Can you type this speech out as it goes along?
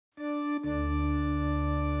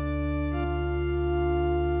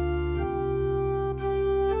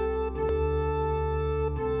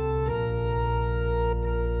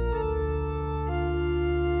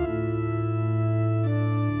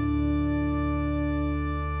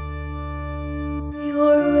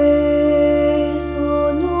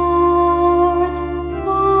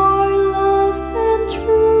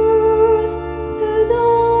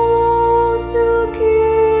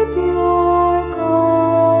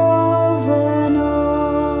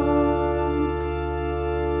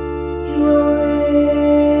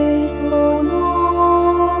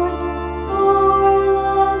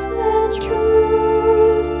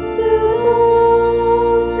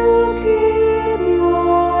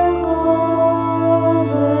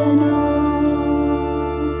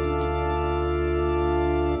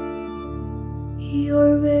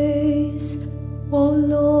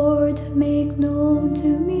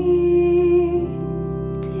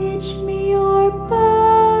Teach me your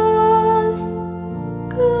path,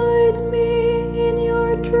 guide me in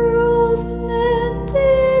your truth and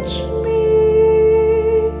teach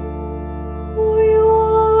me, for you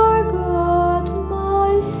are God,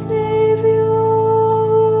 my Savior.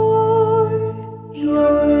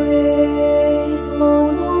 Your ways,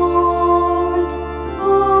 O Lord,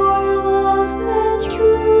 are love and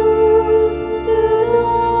truth to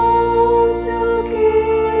those who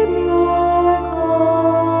keep your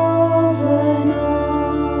covenant.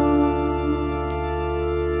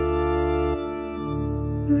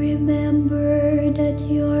 Remember that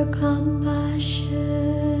your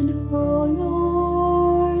compassion, O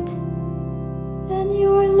Lord, and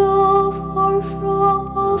your love are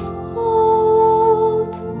from of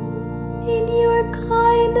old. In your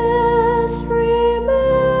kindness remember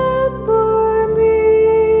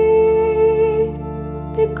me,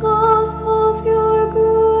 because of your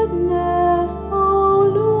goodness, O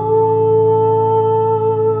Lord.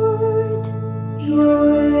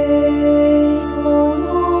 Your ways, O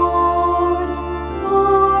Lord,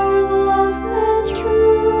 are love and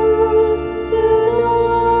truth to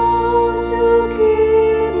those who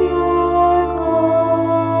keep your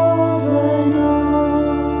covenant.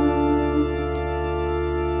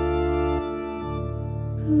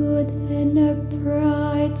 Good and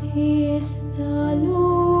upright is the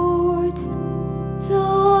Lord,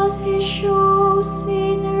 thus he shows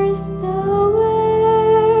sinners the